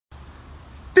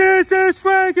This is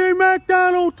Frankie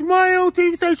McDonald to my own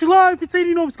TV station live in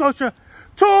Sydney, Nova Scotia.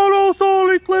 Total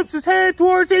solar eclipse is headed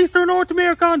towards eastern North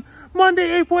America on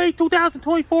Monday, April 8,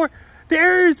 2024. The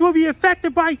areas will be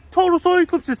affected by total solar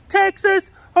eclipses: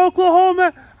 Texas,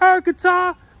 Oklahoma,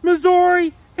 Arkansas,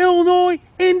 Missouri, Illinois,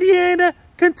 Indiana,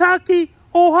 Kentucky,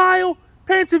 Ohio,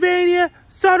 Pennsylvania,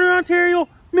 Southern Ontario,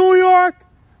 New York,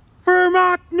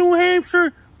 Vermont, New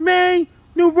Hampshire, Maine,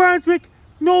 New Brunswick,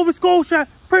 Nova Scotia,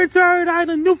 Prince Edward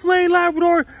Island, Newfoundland,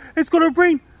 Labrador. It's going to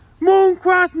bring moon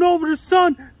crossing over the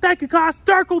sun that could cause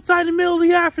dark outside in the middle of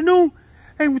the afternoon.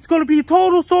 And it's going to be a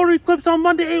total solar eclipse on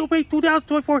Monday, April 8,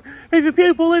 2024. If you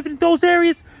people live in those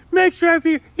areas, make sure you have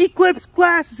your eclipse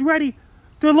glasses ready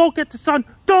to look at the sun.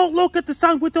 Don't look at the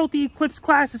sun without the eclipse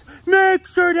glasses. Make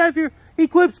sure to have your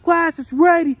eclipse glasses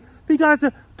ready, because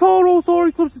the total solar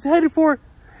eclipse is headed for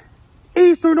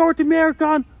eastern North America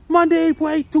on Monday, April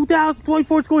 8,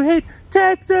 2024. It's going to hit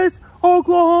Texas,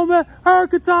 Oklahoma,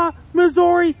 Arkansas,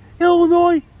 Missouri,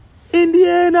 Illinois,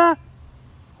 Indiana,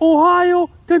 Ohio,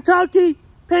 Kentucky,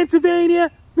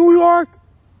 Pennsylvania, New York,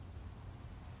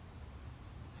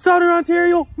 Southern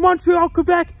Ontario, Montreal,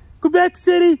 Quebec, Quebec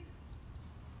City,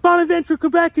 Bonaventure,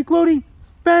 Quebec, including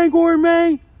Bangor,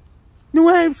 Maine, New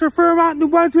Hampshire, Vermont, New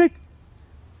Brunswick,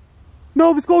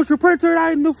 Nova Scotia, Prince Edward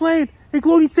Island, Newfoundland,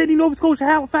 including Sydney, Nova Scotia,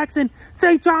 Halifax, and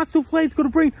St. John's, Newfoundland. Is going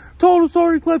to bring total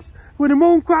solar eclipse when the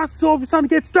moon crosses over the sun. It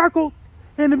gets dark out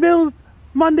in the middle of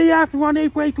Monday afternoon on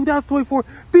April 8, 2024.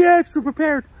 Be extra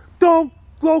prepared. Don't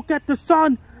look at the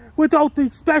sun without the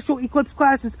special eclipse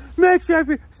glasses. Make sure you have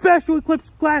your special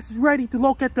eclipse glasses ready to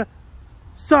look at the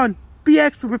sun. Be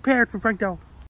extra prepared for Frank Down.